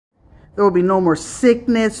There will be no more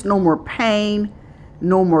sickness, no more pain,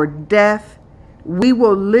 no more death. We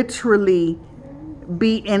will literally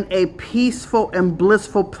be in a peaceful and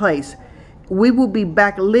blissful place. We will be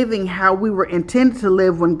back living how we were intended to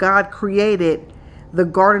live when God created the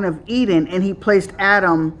Garden of Eden, and he placed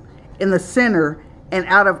Adam in the center, and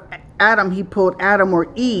out of Adam he pulled Adam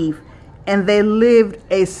or Eve, and they lived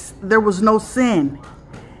there was no sin.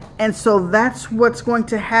 And so that's what's going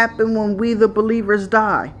to happen when we the believers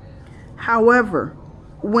die. However,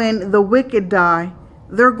 when the wicked die,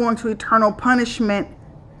 they're going to eternal punishment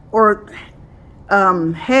or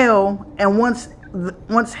hell, and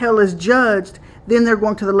once hell is judged, then they're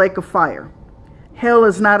going to the lake of fire. Hell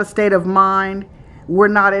is not a state of mind. We're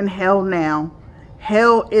not in hell now.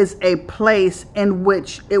 Hell is a place in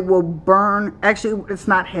which it will burn. Actually, it's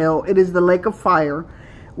not hell. It is the lake of fire,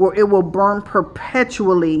 where it will burn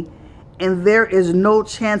perpetually, and there is no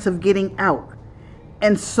chance of getting out.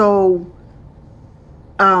 And so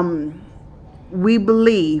we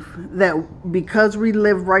believe that because we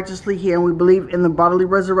live righteously here, and we believe in the bodily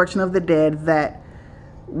resurrection of the dead, that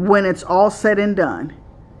when it's all said and done,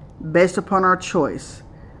 based upon our choice,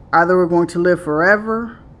 either we're going to live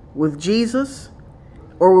forever with Jesus,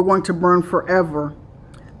 or we're going to burn forever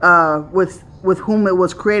with whom it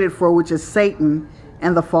was created for, which is Satan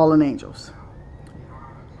and the fallen angels.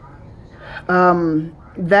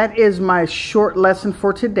 That is my short lesson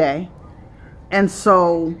for today. And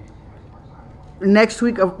so next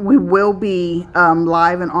week we will be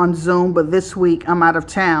live and on Zoom, but this week I'm out of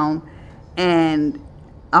town, and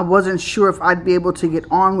I wasn't sure if I'd be able to get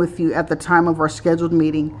on with you at the time of our scheduled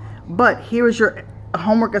meeting. But here's your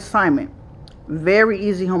homework assignment. Very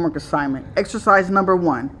easy homework assignment. Exercise number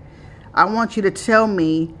 1. I want you to tell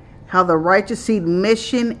me how the Righteous Seed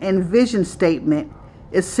mission and vision statement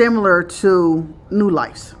is similar to New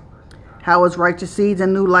Life's. How is Righteous Seeds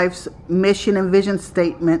and New Life's mission and vision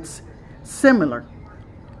statements similar?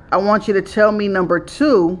 I want you to tell me, number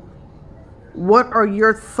 2, what are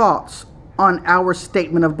your thoughts on our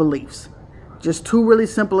statement of beliefs? Just 2 really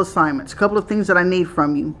simple assignments. A couple of things that I need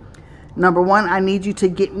from you. Number 1, I need you to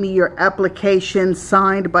get me your application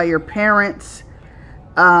signed by your parents.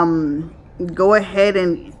 Go ahead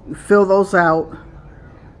and fill those out.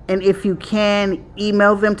 And if you can,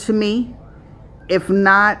 email them to me. If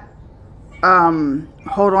not,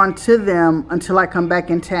 hold on to them until I come back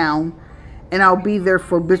in town, and I'll be there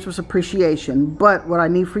for Bishop's Appreciation. But what I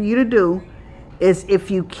need for you to do is,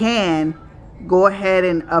 if you can, go ahead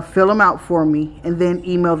and fill them out for me and then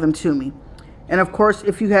email them to me. And of course,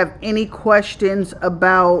 if you have any questions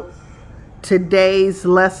about today's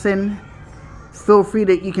lesson, feel free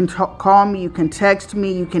to, you can call me, you can text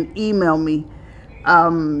me, you can email me,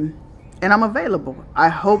 and I'm available. I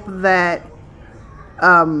hope that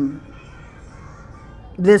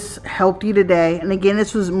this helped you today. And again,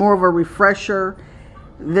 this was more of a refresher.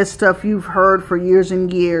 This stuff you've heard for years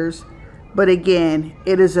and years. But again,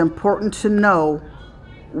 it is important to know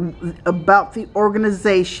about the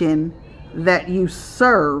organization that you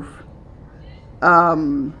serve,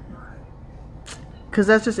 because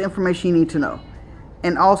that's just information you need to know.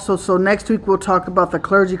 And also, so next week we'll talk about the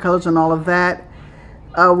clergy colors and all of that.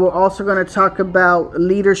 We're also going to talk about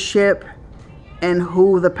leadership and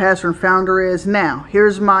who the pastor and founder is. Now,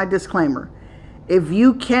 here's my disclaimer. If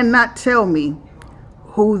you cannot tell me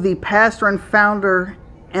who the pastor and founder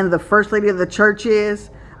and the first lady of the church is,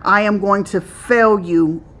 I am going to fail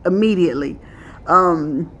you immediately.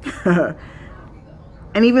 And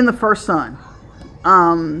even the first son.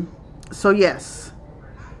 So yes,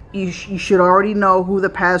 you should already know who the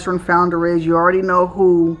pastor and founder is. You already know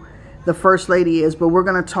who the first lady is, but we're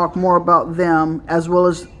going to talk more about them as well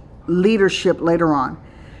as leadership later on.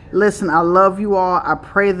 Listen, I love you all. I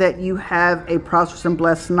pray that you have a prosperous and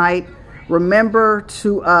blessed night. Remember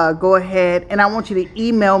to go ahead, and I want you to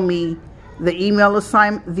email me the email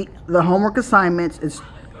assignment, the homework assignments. It's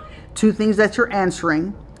 2 things that you're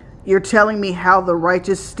answering. You're telling me how the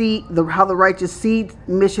Righteous Seed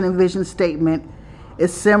mission and vision statement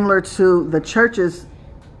is similar to the church's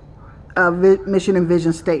mission and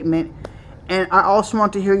vision statement. And I also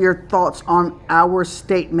want to hear your thoughts on our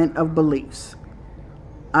statement of beliefs.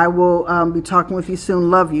 I will be talking with you soon.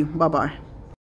 Love you. Bye-bye.